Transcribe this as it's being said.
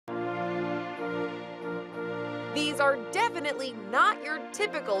These are definitely not your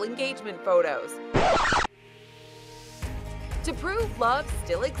typical engagement photos. To prove love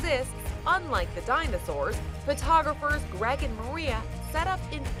still exists, unlike the dinosaurs, photographers Greg and Maria set up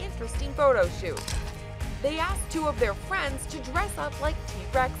an interesting photo shoot. They asked two of their friends to dress up like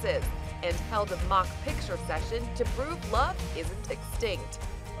T-Rexes and held a mock picture session to prove love isn't extinct.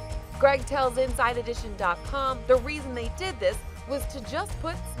 Greg tells InsideEdition.com the reason they did this was to just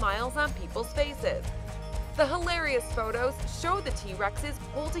put smiles on people's faces. The hilarious photos show the T-Rexes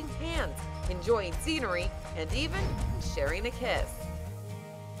holding hands, enjoying scenery, and even sharing a kiss.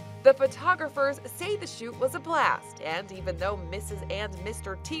 The photographers say the shoot was a blast, and even though Mrs. and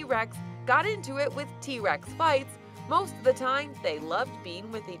Mr. T-Rex got into it with T-Rex fights, most of the time they loved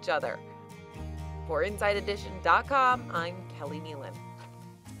being with each other. For InsideEdition.com, I'm Kelly Nealon.